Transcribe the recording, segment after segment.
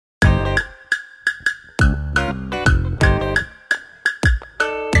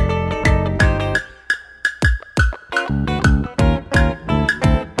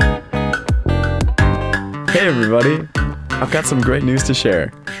everybody. I've got some great news to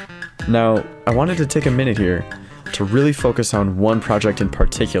share. Now, I wanted to take a minute here to really focus on one project in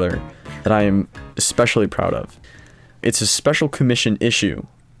particular that I am especially proud of. It's a special commission issue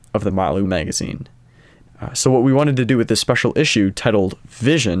of the Motley magazine. So what we wanted to do with this special issue, titled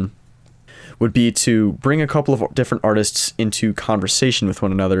Vision, would be to bring a couple of different artists into conversation with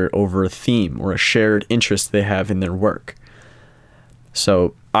one another over a theme or a shared interest they have in their work.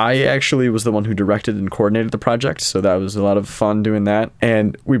 So I actually was the one who directed and coordinated the project, so that was a lot of fun doing that.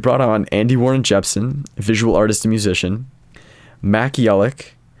 And we brought on Andy Warren Jepson, a visual artist and musician, Mac Yellick,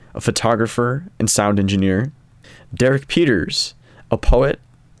 a photographer and sound engineer, Derek Peters, a poet,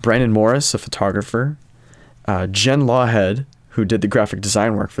 Brandon Morris, a photographer, Jen Lawhead, who did the graphic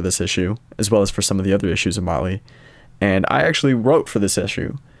design work for this issue, as well as for some of the other issues of Motley. And I actually wrote for this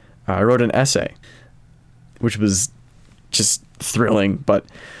issue. I wrote an essay, which was just thrilling, but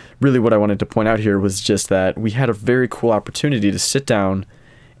really what I wanted to point out here was just that we had a very cool opportunity to sit down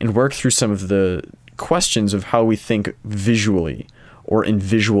and work through some of the questions of how we think visually or in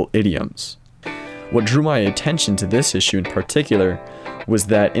visual idioms. What drew my attention to this issue in particular was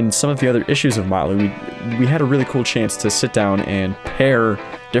that in some of the other issues of Motley, we had a really cool chance to sit down and pair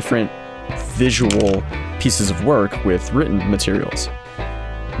different visual pieces of work with written materials.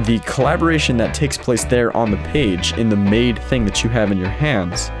 The collaboration that takes place there on the page in the made thing that you have in your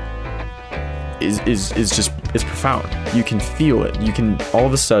hands is profound. You can feel it. You can all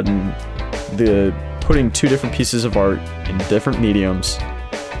of a sudden the putting two different pieces of art in different mediums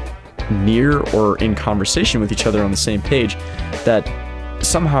near or in conversation with each other on the same page that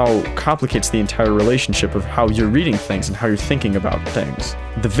somehow complicates the entire relationship of how you're reading things and how you're thinking about things.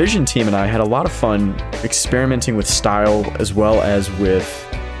 The Vision team and I had a lot of fun experimenting with style as well as with,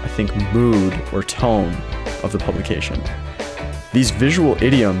 I think, mood or tone of the publication. These visual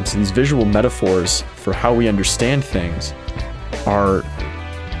idioms and these visual metaphors for how we understand things are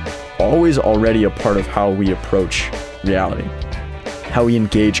always already a part of how we approach reality, how we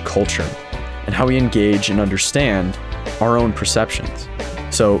engage culture, and how we engage and understand our own perceptions.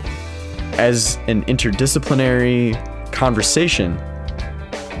 So, as an interdisciplinary conversation,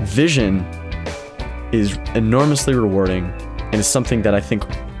 Vision is enormously rewarding and is something that I think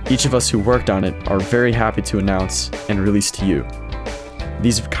each of us who worked on it are very happy to announce and release to you.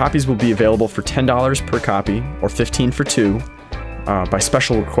 These copies will be available for $10 per copy or $15 for two by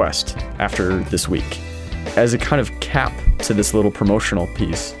special request after this week. As a kind of cap to this little promotional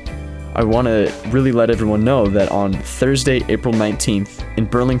piece, I want to really let everyone know that on Thursday, April 19th in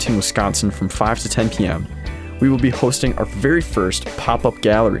Burlington, Wisconsin from 5 to 10 p.m., we will be hosting our very first pop-up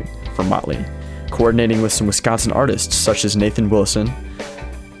gallery for Motley, coordinating with some Wisconsin artists such as Nathan Wilson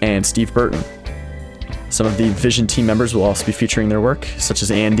and Steve Burton. Some of the Vision team members will also be featuring their work, such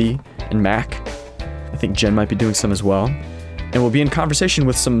as Andy and Mac. I think Jen might be doing some as well. And we'll be in conversation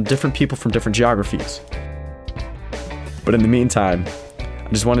with some different people from different geographies. But in the meantime, I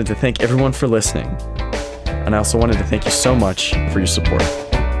just wanted to thank everyone for listening. And I also wanted to thank you so much for your support.